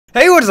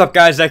Hey, what is up,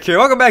 guys? Zek here.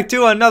 Welcome back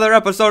to another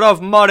episode of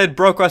Modded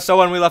BroQuest. So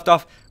when we left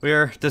off,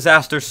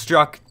 disaster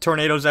struck,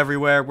 tornadoes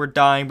everywhere, we're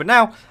dying. But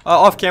now,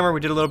 off camera, we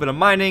did a little bit of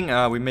mining.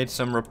 We made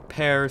some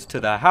repairs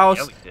to the house.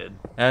 Yeah, we did.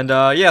 And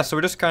yeah, so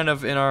we're just kind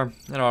of in our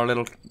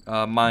little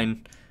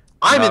mine.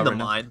 I'm in the right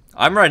mine.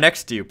 I'm right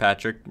next to you,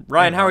 Patrick.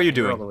 Ryan, how are you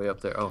You're all doing? the way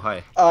up there. Oh,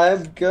 hi.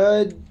 I'm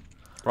good.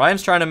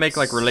 Ryan's trying to make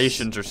like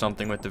relations or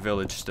something with the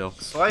village still.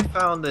 So I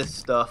found this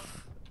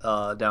stuff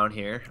down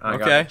here. I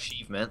got Okay. an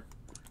achievement.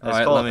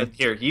 Alright,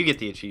 Here, you get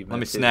the achievement. Let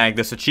me too. snag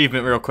this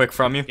achievement real quick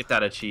from you. Get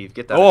that achieved.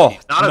 Get that. Oh,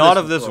 achieved. not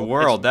of this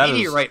world. It's That is-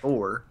 meteorite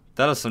ore.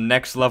 That is some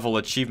next level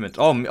achievement.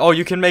 Oh,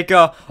 you can make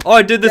oh,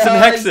 I did this in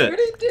Hexit.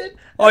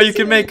 Oh, you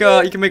can make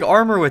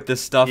armor with this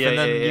stuff, Yeah, and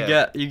then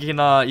yeah. you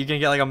can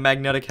get like a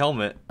magnetic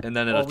helmet, and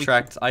then it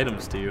attracts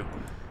items to you.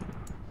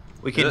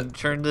 We can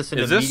turn this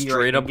into Is this meteorite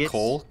straight up ingots.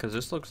 coal? Because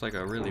this looks like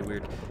a really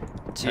weird.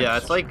 Yeah,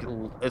 it's texture.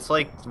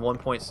 like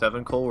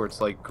 1.7 coal, where it's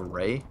like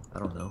gray. I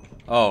don't know.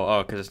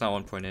 Oh, because it's not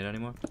 1.8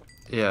 anymore.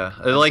 Yeah,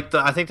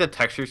 I think the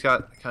textures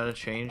got kind of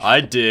changed.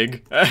 I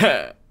dig.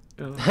 Get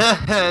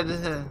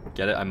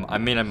Good it? I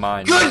mean, I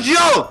mind.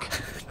 joke.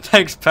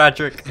 Thanks,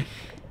 Patrick.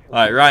 All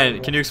right,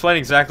 Ryan, can you explain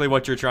exactly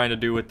what you're trying to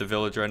do with the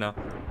village right now?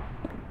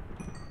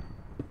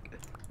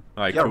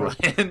 All right, Yeah, cool.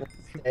 Ryan.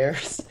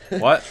 Stairs.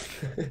 What?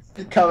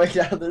 Coming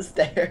down the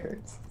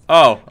stairs.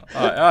 Oh,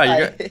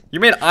 you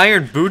made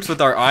iron boots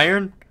with our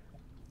iron?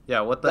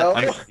 Yeah, what the?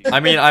 No. I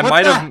mean, I What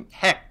might the have.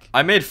 heck.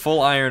 I made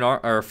full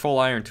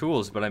iron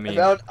tools, but I I mean,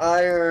 found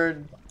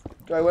iron.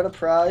 Do I win a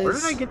prize? Where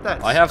did I get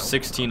that? I have stone?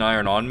 16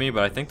 iron on me,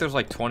 but I think there's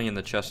like 20 in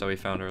the chest that we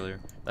found earlier.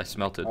 I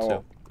smelted too.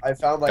 Oh, I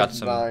found like Got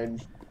some-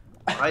 9.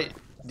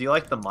 Do you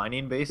like the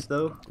mining base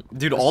though?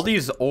 Dude, all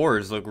these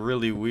ores look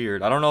really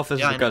weird. I don't know if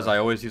this Yeah, is I because know. I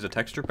always use a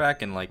texture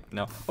pack and like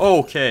no.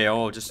 Okay,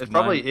 just It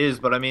probably mine. is,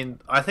 but I mean,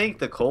 I think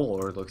the coal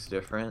ore looks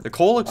different. The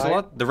coal looks a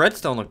lot. The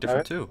redstone look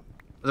different too.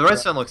 The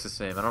redstone looks the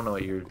same. I don't know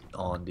what you're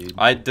on, dude.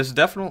 This is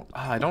definitely.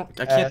 I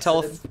can't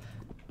tell if.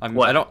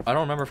 What? I don't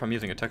remember if I'm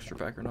using a texture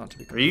pack or not. To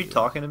be Are you completely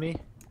talking to me,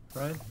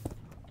 Ryan?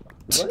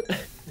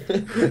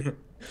 What?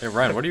 Hey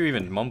Ryan, what are you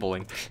even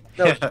mumbling?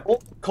 No,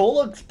 coal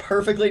looks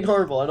perfectly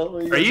normal. I don't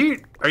know.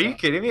 Are you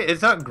kidding me?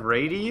 It's not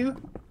gray to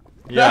you?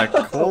 Yeah,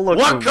 No. coal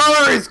looks. What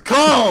color is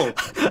coal?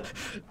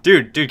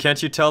 Dude,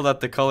 can't you tell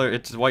that the color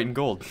it's white and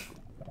gold,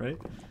 right?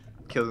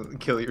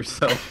 Kill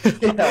yourself.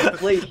 Yeah,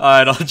 please.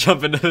 Alright, I'll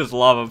jump into this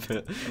lava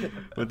pit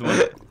with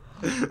my.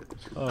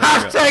 Oh my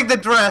God. Hashtag the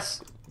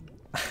dress.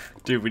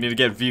 Dude, we need to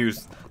get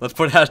views. Let's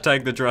put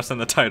hashtag the dress in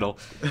the title.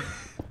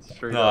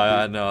 Straight No,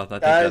 up, dude. no, I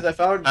think Guys, I that.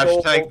 found Hashtag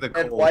gold the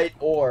and coal. white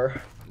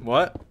ore.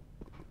 What?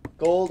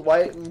 Gold,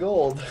 white, and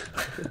gold.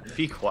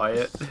 Be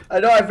quiet. I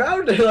know, I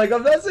found it. Like,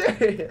 I'm not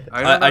serious.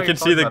 don't know I what you're can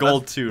see talking the about.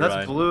 gold That's, too, That's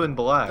Ryan. blue and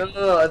black.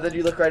 No, and then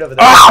you look right over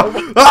there.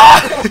 Ah!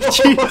 Ah!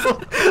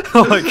 Jeez.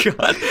 Oh my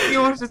God. You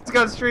almost just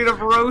got straight up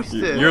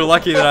roasted. You're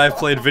lucky that I've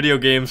played video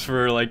games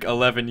for like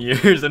 11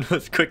 years and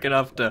was quick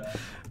enough to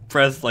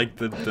press like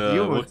the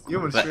You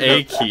almost A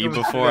straight up- key you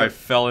almost before straight I up-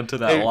 fell into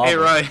that Hey,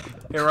 lava.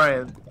 hey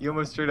Ryan, you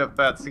almost straight up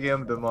fat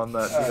scammed him on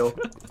that deal.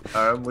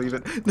 Alright, I'm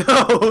leaving.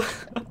 No!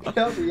 Get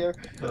out of here.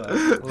 Let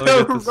me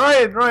No, get this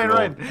Ryan!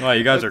 gold. Wow,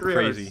 you guys That's are 3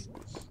 hours. crazy.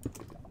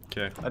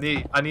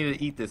 Okay. I need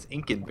to eat this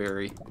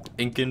Inkenberry.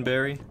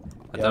 Inkenberry?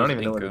 I don't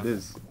even know what it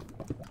is.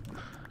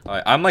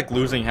 Alright, I'm like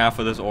losing half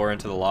of this ore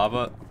into the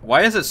lava.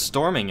 Why is it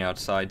storming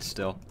outside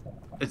still?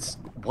 It's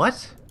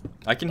what?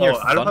 I can hear Oh,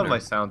 I don't have thunder. my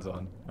sounds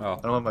on. Oh.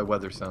 I don't have my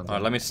weather sounds Alright,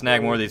 on. let me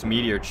snag more of these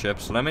meteor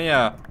chips. Let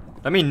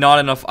me knot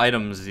enough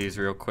items these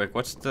real quick.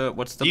 What's the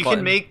You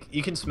button?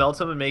 you can smelt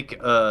them and make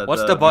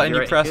What's the button you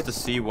meteorite press to ingots.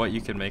 see what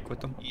you can make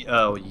with them?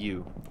 Oh,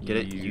 you. Get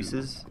it? You.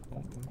 Uses?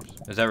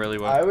 Is that really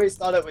I what? always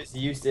thought it was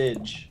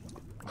usage.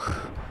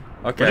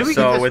 Where Okay, did we get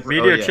so this with fr-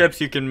 meteor oh, yeah.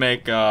 chips you can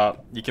make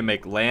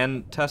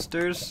land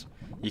testers.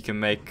 You can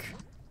make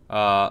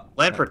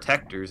Land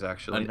protectors,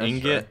 actually. an Nice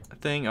ingot try.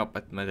 thing. Oh,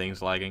 my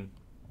thing's lagging.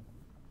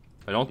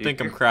 I don't Dude, think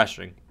I'm your-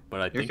 crashing,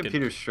 but I Your think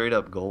computer's straight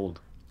up gold.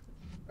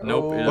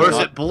 Nope, it Oh. Or is is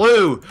not. it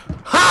blue?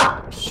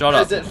 Ha! Shut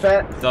up. Is it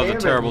fat? That was a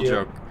terrible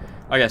joke.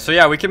 Okay, so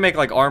yeah, we can make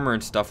like armor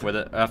and stuff with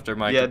it after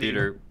my Yeah,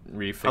 computer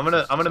refixes. I'm gonna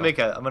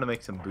itself.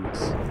 make some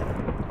boots.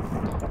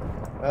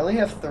 I only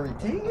have 3.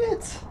 Dang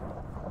it.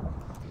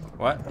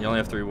 What? You only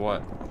have 3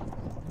 what?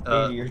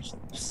 Meteor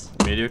chips.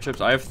 Meteor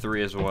chips? I have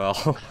 3 as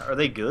well. Are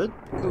they good?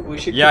 We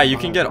should Yeah, get you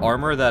can get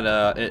armor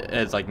that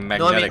is like magnetic.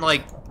 No, I mean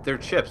like they're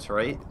chips,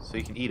 right? So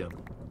you can eat them.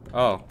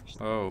 Oh,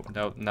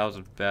 that was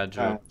a bad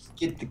joke.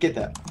 Get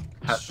that.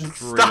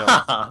 Straight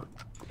up. Stop.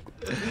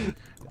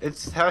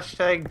 It's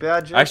hashtag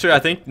bad joke. Actually, I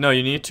think no.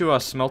 You need to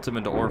smelt them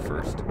into ore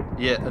first.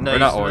 Yeah, no, Or you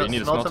not smelt, ore, you need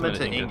to smelt smelt them them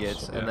into into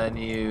ingots, ingots, and yeah. then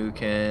you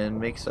can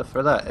make stuff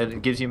for that. And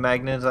it gives you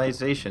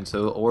magnetization,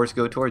 so ores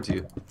go towards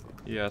you.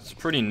 Yeah, it's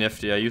pretty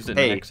nifty. I used it in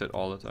Hey. Exit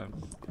all the time.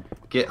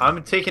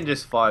 I'm taking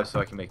just 5 so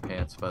I can make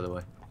pants, by the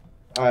way.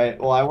 Alright,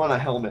 well, I want a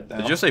helmet now.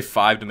 Did you just say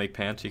 5 to make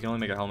pants? You can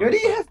only make a helmet. You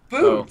already with have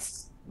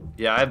boots.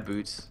 Yeah, I have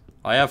boots.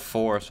 I have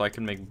 4, so I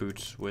can make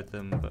boots with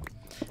them.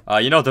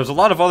 But you know, there's a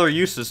lot of other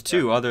uses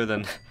too, other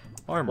than.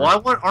 Armor. Well, I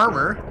want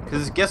armor,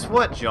 because guess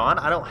what, John?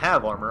 I don't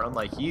have armor,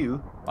 unlike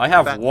you. I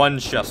have one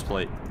chest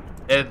plate.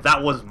 And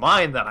that was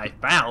mine that I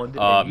found.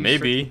 And you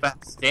maybe. fat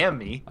scam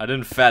me. I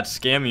didn't fat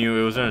scam you.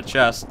 It was in a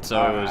chest,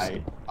 so it was.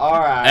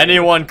 Alright.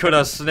 Anyone could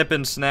have snipped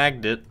and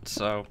snagged it,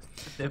 so.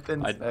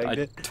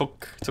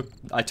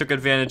 I took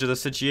advantage of the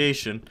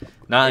situation.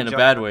 Not Hey, in a John,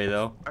 bad way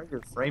though. How are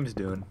your frames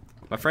doing?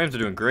 My frames are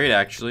doing great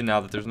actually.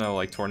 Now that there's no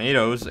like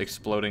tornadoes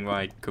exploding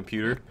my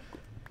computer.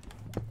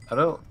 I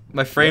don't.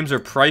 My frames are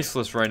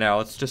priceless right now.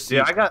 Let's just see.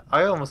 Yeah,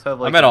 I almost have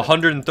like. I'm at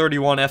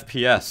 131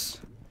 FPS.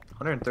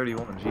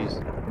 131.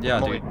 Jeez. Yeah,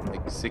 I'm dude. only,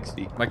 like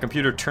 60. My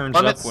computer turns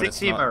I'm up at when it's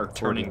 60 not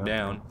turning recording,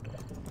 down.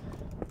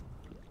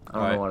 I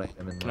don't know what I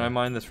am in. Can I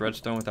mine this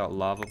redstone without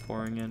lava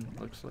pouring in?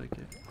 Looks like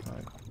it.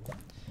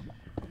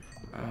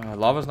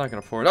 Lava's not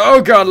gonna pour in.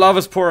 Oh god,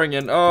 lava's pouring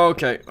in. Oh,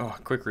 okay. Oh,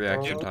 quick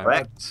reaction time.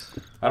 Correct.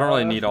 I don't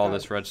really need all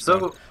this redstone.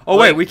 So, oh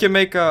wait, we can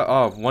make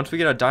once we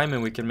get a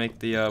diamond, we can make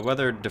the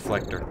weather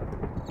deflector.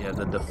 Yeah,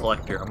 the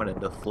deflector. I'm gonna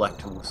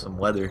deflect some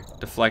weather.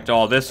 Deflect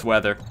all this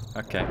weather.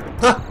 Okay.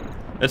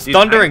 It's Dude,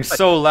 thundering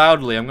so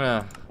loudly. I'm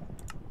gonna.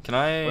 Can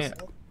I? What's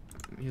that?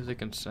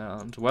 Music and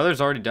sound. Weather's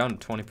already down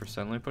to 20%.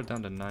 Let me put it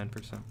down to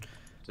 9%.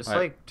 Just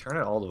Alright. like turn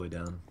it all the way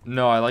down.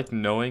 No, I like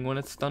knowing when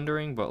it's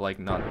thundering, but like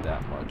not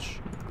that much.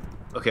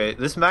 Okay,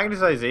 this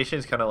magnetization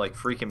is kind of like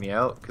freaking me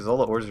out because all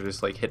the ores are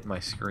just like hitting my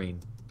screen.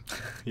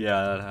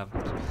 Yeah, that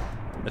happens.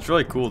 It's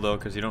really cool though,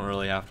 because you don't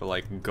really have to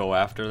like go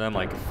after them,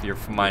 like if you're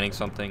mining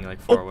something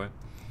like far away.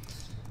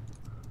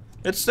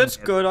 It's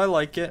good. I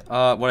like it.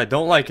 What I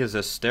don't like is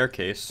this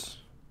staircase.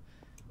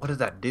 What does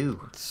that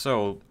do? It's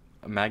so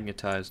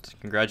magnetized. I got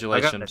an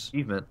Congratulations.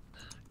 achievement.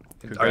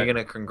 Are you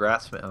gonna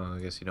congrats me? Oh, I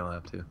guess you don't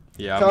have to.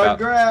 Yeah,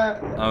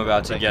 Congrats! I'm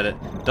about to get it.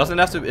 Doesn't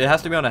have to. It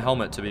has to be on a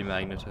helmet to be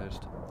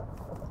magnetized.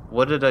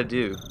 What did I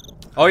do?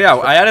 Oh yeah,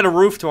 I added a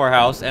roof to our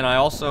house, and I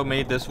also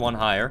made this one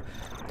higher.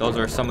 Those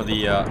are some of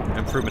the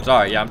improvements. All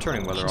right, yeah, I'm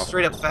turning weather off.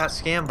 Straight up fat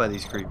scam by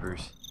these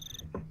creepers.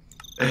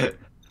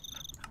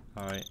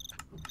 All right.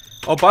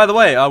 Oh, by the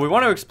way, we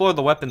want to explore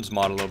the weapons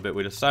mod a little bit.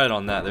 We decided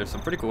on that. There's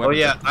some pretty cool Oh weapons.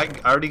 yeah, I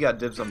already got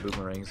dibs on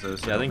boomerangs though.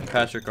 So Yeah, I think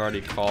Patrick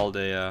already called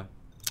a.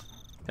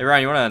 Hey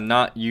Ryan, you want to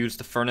not use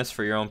the furnace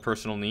for your own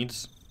personal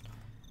needs?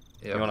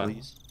 Yeah, you wanna-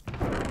 please.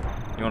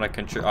 You want to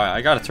control?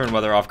 I gotta turn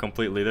weather off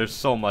completely. There's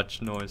so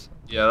much noise.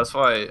 Yeah, that's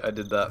why I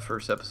did that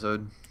first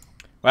episode.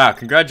 Wow,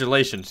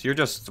 congratulations. You're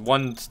just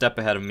one step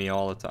ahead of me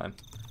all the time.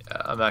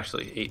 Yeah, I'm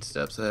actually 8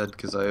 steps ahead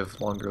because I have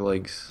longer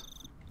legs.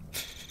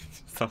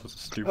 That was a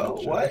stupid Oh,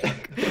 joke. what?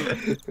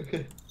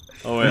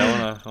 Oh wait,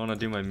 I wanna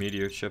do my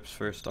meteor chips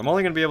first. I'm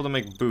only gonna be able to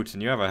make boots,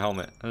 and you have a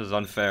helmet. This is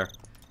unfair.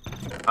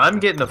 I'm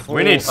getting a full.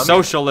 We need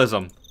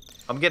socialism.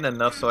 I'm getting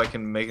enough so I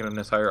can make an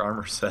entire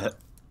armor set.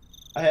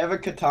 I have a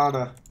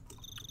katana.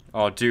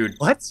 Oh, dude.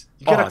 What?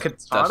 You got Oh, a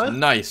katana? That's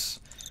nice.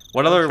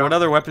 What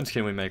other weapons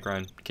can we make,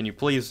 Ryan? Can you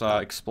please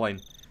explain?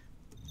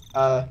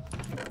 What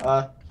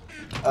What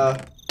are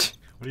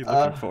you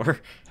looking for?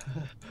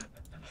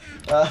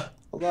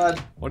 Hold on.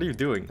 What are you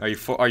doing? Are you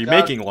John,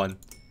 making one?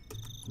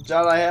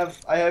 John, I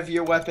have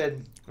your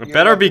weapon. It Your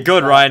better be weapon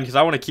good, set. Ryan, because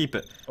I want to keep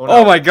it. Oh,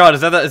 Oh no. my God,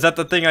 is that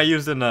the thing I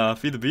used in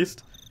Feed the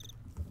Beast?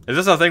 Is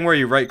this a thing where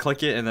you right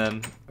click it and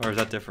then, or is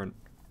that different?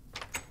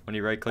 When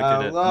you right click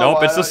it? no,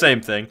 Nope, it's I the don't-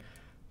 same thing.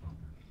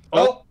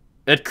 Oh!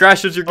 It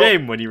crashes your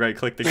game when you right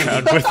click the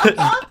ground with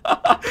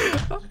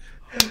it.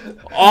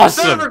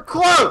 Awesome. Never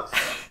close.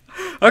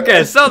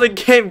 Okay, so the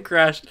game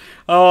crashed.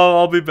 Oh,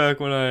 I'll be back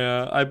when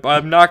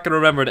I'm not gonna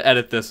remember to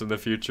edit this in the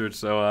future.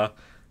 So,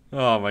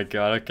 oh my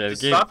God. Okay, the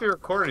Just game. stop your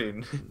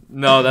recording.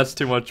 No, that's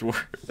too much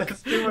work.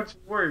 That's too much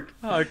work.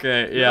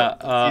 Okay, yeah.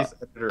 I'm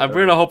We're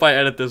gonna hope I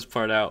edit this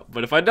part out.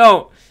 But if I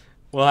don't,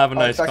 we'll have a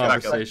nice check it out,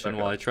 conversation check it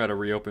while out. I try to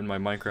reopen my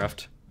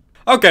Minecraft.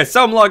 Okay,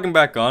 so I'm logging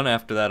back on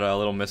after that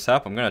little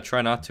mishap. I'm gonna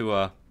try not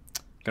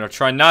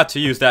to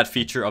use that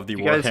feature of the If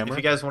Warhammer.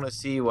 you guys want to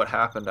see what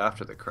happened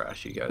after the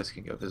crash, you guys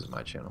can go visit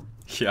my channel.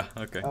 Yeah.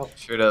 Okay. Oh.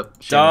 Straight up.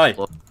 Die. shameless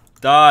plug.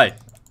 Die.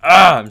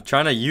 Ah! I'm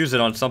trying to use it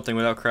on something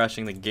without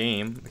crashing the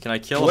game. Can I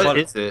kill What a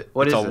is it?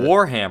 What It's is a it?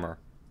 Warhammer.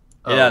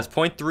 Oh. It has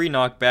 0.3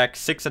 knockback,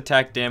 6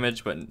 attack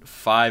damage, but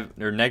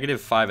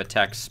 -5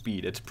 attack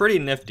speed. It's pretty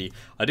nifty.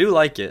 I do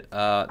like it.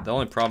 The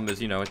only problem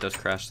is, it does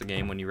crash the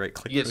game when you right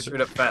click. You get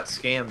straight up fat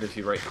scammed if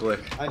you right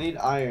click. I need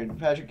iron.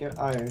 Patrick, get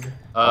iron.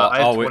 I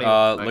have wait,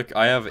 20 look,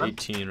 I have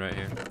 18 right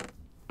here.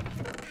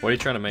 What are you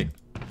trying to make?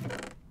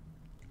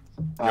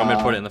 You want me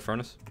to put it in the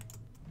furnace?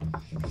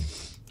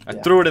 I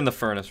yeah. threw it in the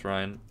furnace,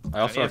 Ryan. I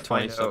also need have to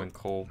find 27 out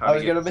coal. how I to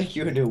was get- gonna make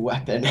you a new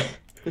weapon.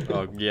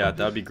 Oh yeah,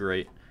 that'd be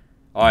great.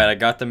 All right, I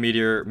got the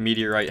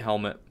meteorite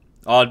helmet.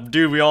 Oh,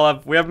 dude, we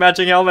have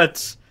matching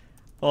helmets.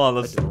 Hold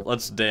on,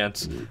 let's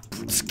dance.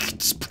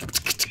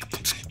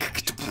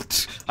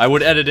 I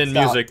would edit in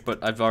Stop. music,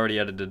 but I've already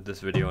edited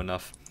this video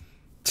enough.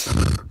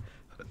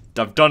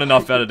 I've done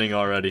enough editing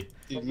already.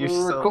 Dude, you're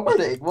We're so...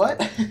 recording.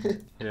 What?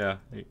 Yeah,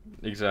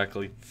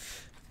 exactly.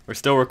 We're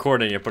still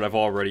recording it, but I've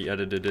already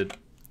edited it.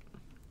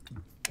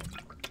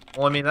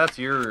 Well, I mean, that's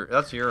your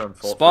own fault.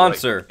 for,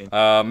 Sponsor, like,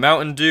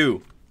 Mountain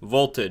Dew,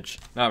 Voltage.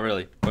 Not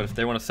really, but if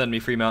they want to send me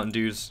free Mountain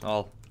Dews,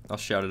 I'll I'll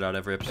shout it out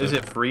every episode. Is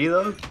it free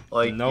though?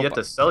 Like Nope. you have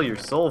to sell your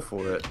soul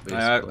for it.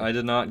 Basically. I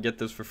did not get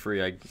this for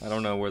free. I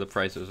don't know where the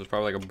price is. It's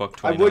probably like $1.29.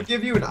 I would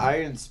give you an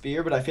iron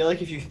spear, but I feel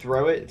like if you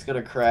throw it, it's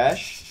gonna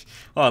crash.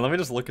 Oh, let me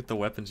just look at the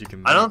weapons you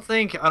can make. I don't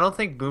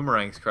think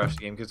boomerangs crash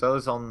the game because I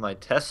was on my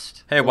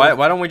test. Hey, why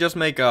don't we just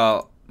make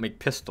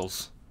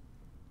pistols?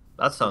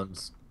 That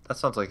sounds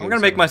like. I'm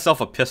gonna make myself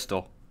a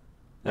pistol,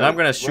 and I'm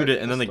gonna shoot What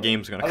it, and then the pistol?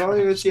 game's gonna I crash.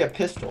 don't even see a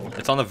pistol.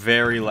 It's on the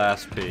very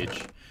last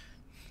page.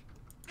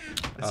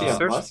 I see a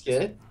Search-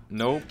 musket.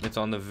 Nope, it's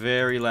on the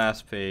very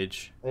last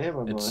page. I am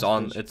on the It's last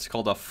on. page. It's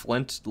called a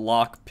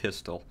flintlock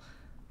pistol.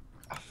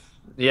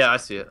 Yeah, I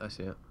see it.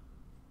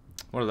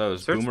 What are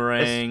those? Search-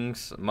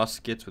 Boomerangs,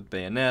 muskets with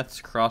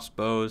bayonets,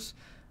 crossbows,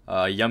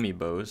 yummy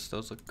bows.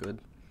 Those look good.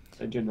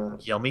 I do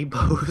not. Yummy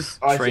bows.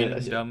 Oh, I see Train it. I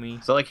see it. dummy.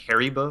 Is that like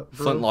hairy bow?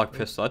 Flintlock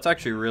pistol. That's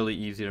actually really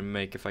easy to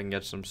make if I can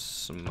get some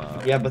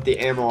Yeah, but the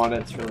ammo on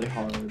it's really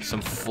hard.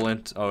 some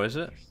flint. Oh, is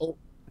it? Oh.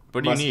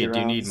 What do you Musket need? Do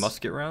you need rounds.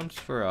 musket rounds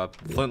for a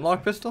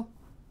flintlock pistol?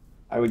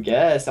 I would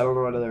guess. I don't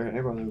know what other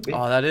ammo there would be.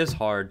 Oh, that is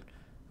hard.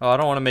 Oh, I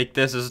don't want to make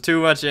this. It's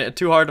too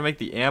hard to make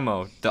the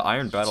ammo. The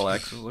iron battle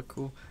axes look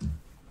cool.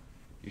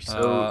 You're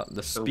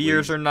The so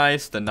spears weird. are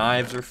nice. The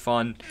knives are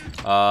fun.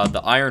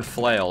 The iron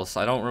flails.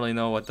 I don't really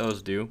know what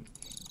those do.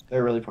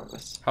 They're really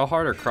pointless. How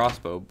hard are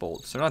crossbow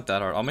bolts? They're not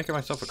that hard. I'll make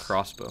myself a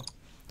crossbow.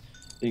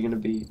 You're gonna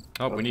be.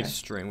 Oh, we need Okay.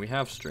 string. We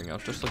have string. I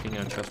was just looking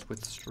at a chest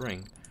with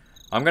string.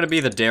 I'm gonna be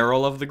the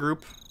Daryl of the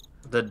group.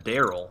 The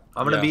Daryl.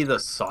 I'm gonna Yeah. be the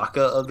Sokka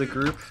of the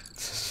group.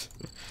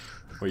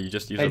 Where you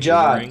just use Hey, a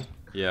John. boomerang.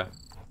 Yeah.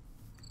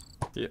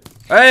 Yeah.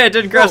 Hey, it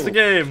didn't crash the Whoa.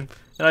 game.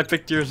 And I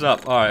picked yours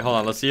up. All right, hold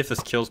on. Let's see if this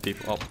kills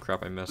people. Oh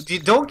crap, I missed.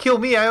 Don't kill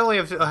me. I only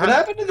have. What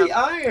happened to the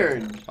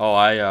iron? Oh,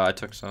 I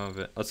took some of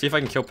it. Let's see if I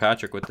can kill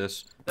Patrick with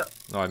this. No.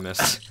 No, I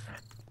missed.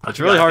 It's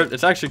really hard.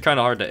 It's actually kind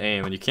of hard to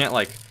aim, and you can't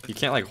like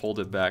hold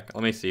it back.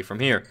 Let me see from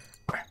here.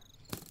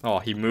 Oh,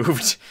 he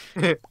moved.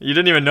 You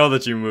didn't even know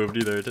that you moved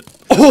either.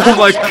 Oh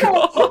my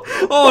god!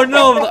 Oh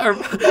no!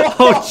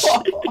 Oh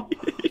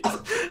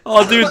jeez!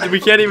 Oh dude, we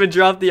can't even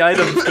drop the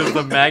items because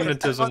the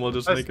magnetism will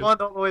just I make us.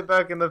 spawned all the way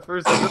back in the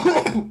first.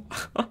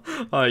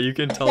 Oh, you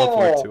can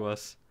teleport to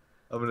us.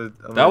 I'm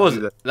That gonna was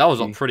do that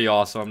was pretty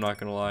awesome. I'm not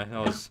gonna lie.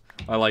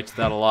 I liked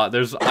that a lot.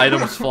 There's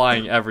items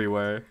flying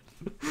everywhere.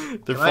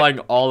 They're flying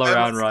all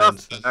around Ryan.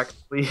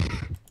 Actually,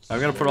 I'm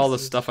gonna put all the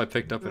stuff I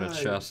picked up in a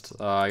Nice. chest.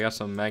 I got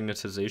some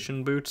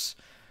magnetization boots.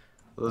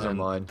 those are and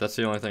mine. That's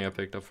the only thing I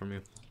picked up from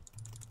you.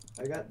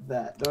 I got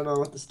that. Don't know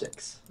what the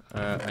sticks.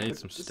 I need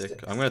some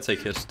stick. I'm gonna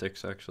take his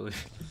sticks actually.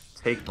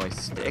 Take my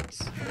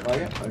sticks. Oh, I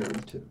got iron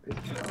too.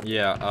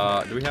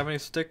 Yeah. Do we have any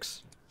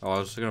sticks? Oh, I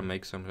was just gonna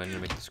make some. 'Cause I need to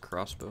make this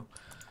crossbow.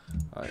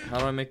 Alright, how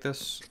do I make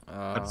this?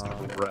 That's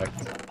correct.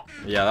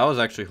 Yeah, that was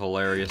actually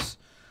hilarious.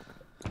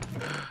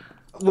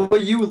 Well,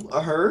 you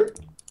hurt?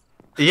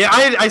 Yeah,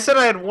 I said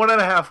I had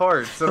 1.5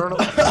 hearts. I don't know.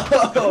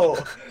 Oh.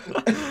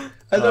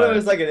 I thought Alright. it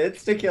was like an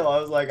insta kill. I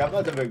was like, I'm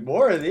about to make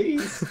more of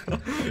these.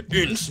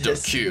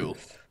 Insta kill.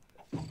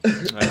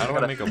 Alright, how do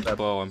I make a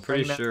bow? I'm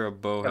pretty Got a sure a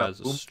bow has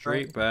a boomerang.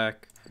 straight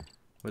back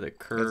with a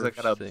Because I curved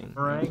got a thing.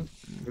 boomerang.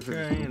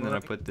 Okay, and then I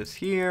put this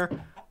here.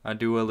 I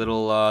do a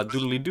little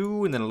doodly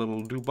doo, and then a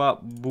little doo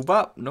bop boo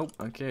bop. Nope.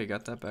 Okay, I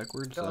got that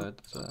backwards.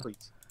 That's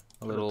Please.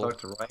 a little Talk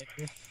to Ryan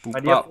here. boop Do you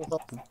have bop full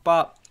health? boop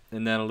bop,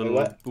 and then a little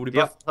what? booty Do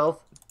you have bop, full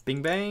health?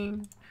 bing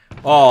bang.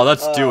 Oh,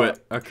 let's do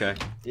it. Okay,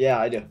 Yeah,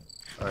 I do.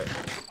 Alright.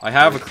 I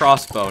have a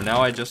crossbow.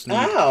 Now I just need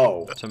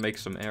Ow! to make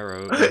some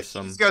arrows or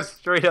some. He's got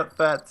straight up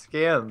fat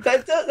scams.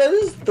 That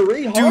is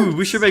 3 hearts. Dude,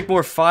 we should make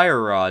more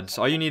fire rods.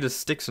 All you need is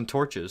sticks and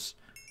torches.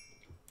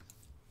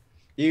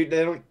 You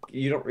don't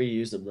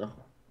reuse them though.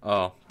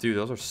 Oh, dude,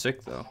 those are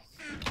sick though.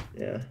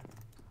 Yeah.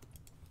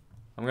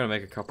 I'm gonna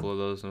make a couple of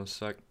those in a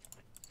sec.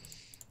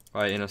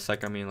 Right, in a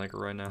sec, I mean like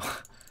right now.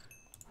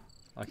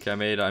 Okay, I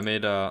made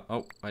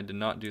oh, I did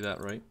not do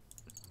that right.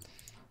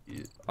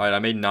 Alright, I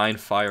made 9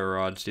 fire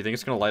rods. Do you think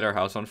it's gonna light our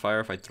house on fire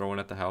if I throw one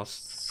at the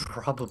house?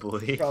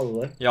 Probably.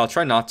 Probably. Yeah, I'll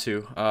try not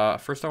to.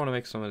 First I want to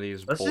make some of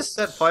these Let's bolts. just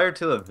set fire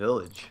to a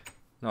village.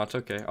 No, it's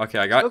okay. Okay,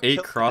 I got Go 8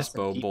 kill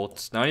crossbow innocent people.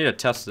 bolts. Now I need to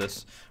test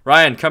this.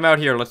 Ryan, come out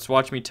here. Let's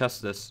watch me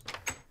test this.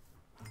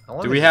 I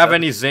wanna Do we have set-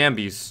 any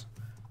zombies?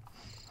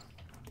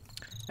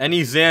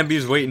 Any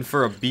zombies waiting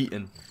for a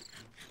beating?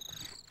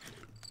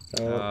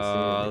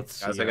 Let's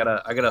see. Guys, I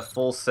got a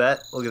full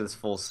set. Look at this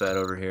full set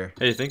over here.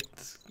 Hey, you think?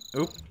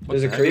 Oop. what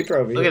There's the a heck? creeper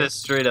over Look here. at this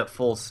straight up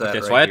full set.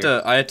 Okay, right so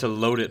here. I had to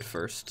load it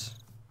first.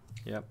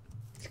 Yep.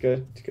 It's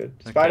good. It's good.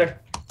 Okay. Spider.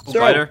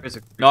 Spider. There's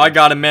a No, I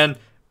got him, man.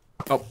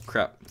 Oh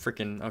crap!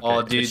 Freaking. Okay.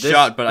 Oh, dude, it this-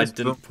 shot, but I this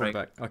didn't pull boomerang-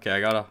 back. Okay,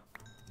 I gotta.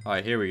 All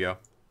right, here we go.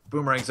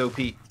 Boomerang's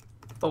OP.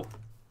 Oh,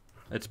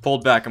 It's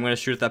pulled back. I'm gonna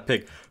shoot at that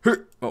pig.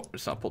 Oh,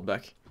 it's not pulled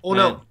back. oh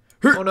Man.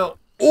 no! Oh no!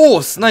 Oh,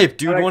 snipe,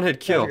 dude! Alright, One hit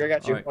kill. I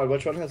got you. Alright. Oh,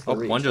 which one has the Oh,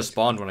 reach? one just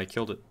spawned when I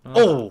killed it.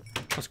 Oh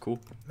That's cool.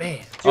 man!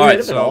 Did you All hit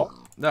right, him at all? so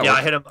that Yeah,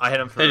 worked. I hit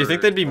him. For Hey, do you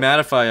think they'd be mad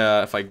if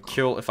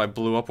I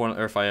blew up one,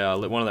 or if I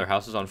lit one of their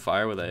houses on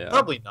fire with a?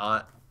 Probably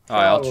not. All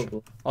right,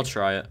 Probably. I'll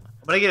try it.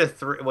 I'm gonna get a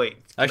 3. Wait.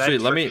 can I Actually,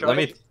 let me. try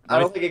it? I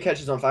don't think it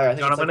catches on fire. I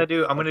think John, it's I'm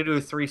gonna do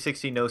a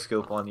 360 no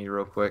scope on you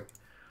real quick.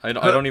 I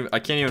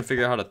can't even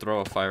figure out how to throw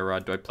a fire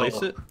rod. Do I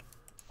place it?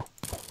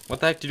 What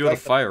the heck do you do with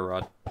a fire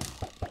rod?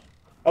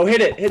 Oh,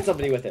 hit it! Hit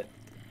somebody with it.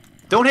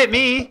 Don't hit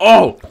me!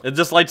 Oh! It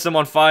just lights them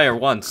on fire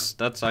once.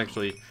 That's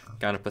actually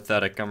kind of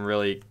pathetic. I'm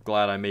really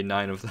glad I made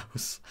 9 of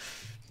those.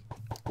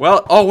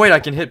 Well, oh wait, I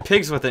can hit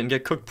pigs with it and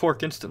get cooked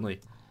pork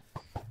instantly.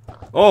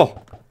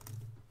 Oh!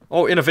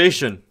 Oh,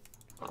 innovation.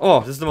 Oh,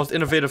 this is the most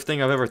innovative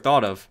thing I've ever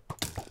thought of.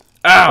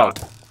 Ow!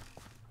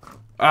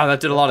 Ah, that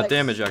did a lot of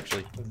damage,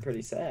 actually. I'm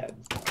pretty sad.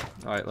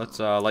 Alright, let's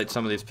light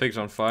some of these pigs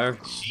on fire.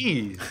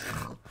 Jeez.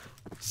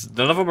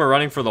 None of them are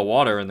running for the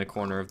water in the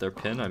corner of their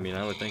pen. I mean,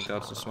 I would think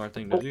that's a smart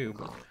thing to do,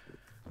 but...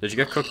 Did you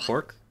get cooked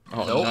pork?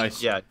 Oh, Nope.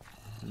 nice. Yeah.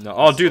 No.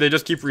 Oh, dude, they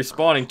just keep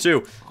respawning,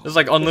 too. This is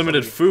like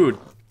unlimited food.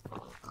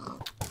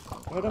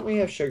 Why don't we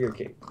have sugar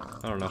cane?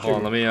 I don't know.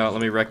 Hold on,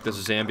 let me wreck this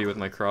zombie with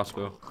my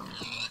crossbow.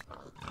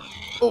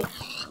 Oh.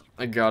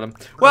 I got him.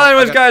 Well,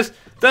 anyways, guys,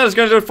 that is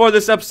going to do it for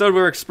this episode.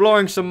 We're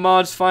exploring some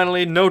mods,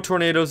 finally. No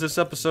tornadoes this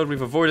episode.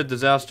 We've avoided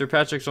disaster.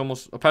 Patrick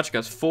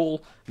has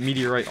full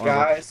meteorite armor.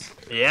 Guys.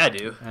 Yeah, I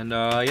do. And,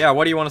 yeah,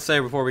 what do you want to say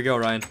before we go,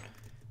 Ryan?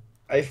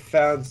 I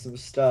found some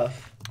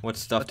stuff. What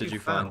stuff did you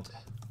find?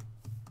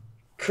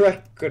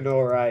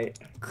 Krecknorite.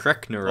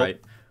 Krecknorite.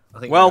 I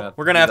think Well,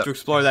 we're going to have to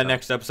explore that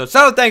next episode.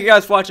 So, thank you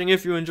guys for watching.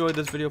 If you enjoyed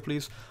this video,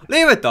 please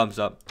leave a thumbs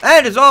up.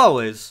 And, as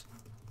always,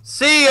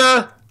 see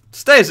ya!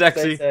 stay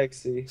sexy. Stay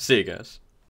sexy. See you guys.